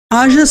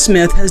Aja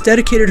Smith has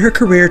dedicated her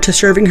career to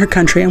serving her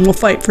country and will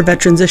fight for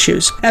veterans'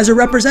 issues. As a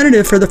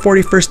representative for the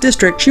 41st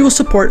District, she will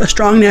support a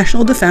strong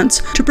national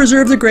defense to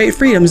preserve the great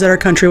freedoms that our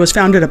country was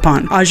founded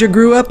upon. Aja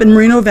grew up in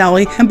Moreno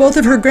Valley, and both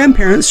of her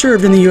grandparents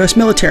served in the U.S.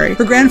 military.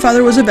 Her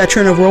grandfather was a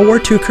veteran of World War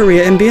II,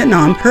 Korea, and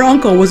Vietnam. Her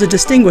uncle was a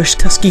distinguished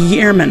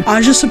Tuskegee Airman.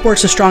 Aja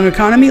supports a strong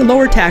economy,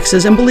 lower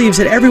taxes, and believes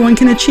that everyone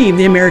can achieve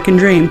the American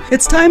dream.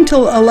 It's time to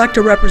elect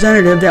a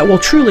representative that will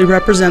truly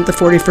represent the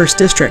 41st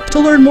District. To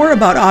learn more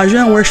about Aja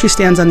and where she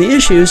stands on the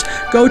issues,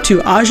 go to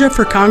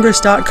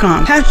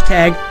ajaforcongress.com.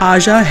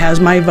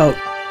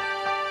 #AjaHasMyVote.